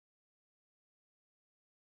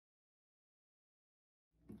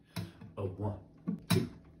Oh, 1, 2,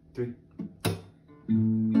 3.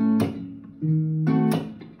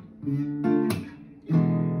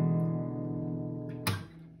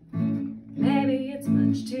 Maybe it's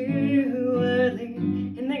much too early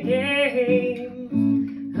in the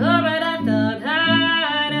game. Oh, but I thought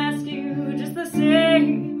I'd ask you just the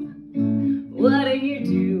same. What are you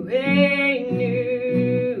doing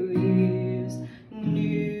New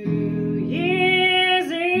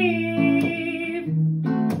Year's Eve?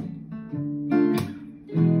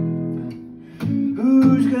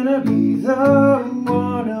 Who's gonna be the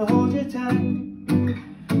one to hold you tight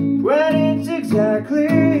when it's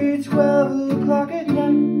exactly 12 o'clock at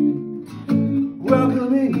night,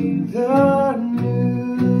 welcoming the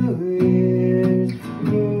New Year's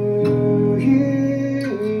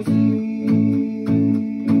Eve?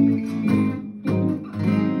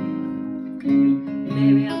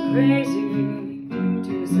 Maybe I'm crazy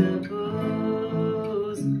to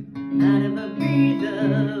suppose I'd ever be the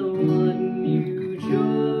one you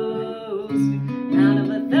chose. Out of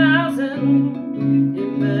 1,000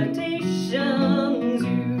 invitations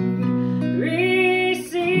you'd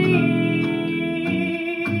receive.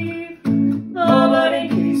 Oh, but in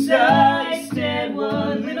case I stand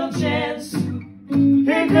one little chance,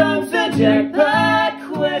 here comes the jackpot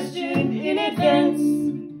question in advance.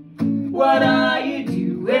 What are you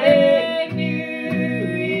doing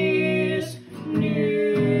New Year's Eve?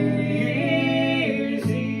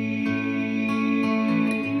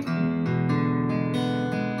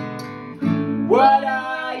 What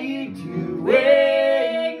are you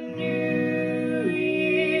doing New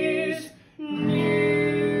Year's Eve?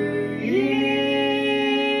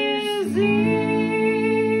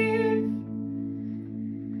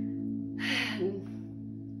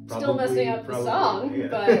 Still messing up the song, yeah.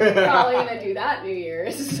 but probably gonna do that New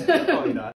Year's. Probably not.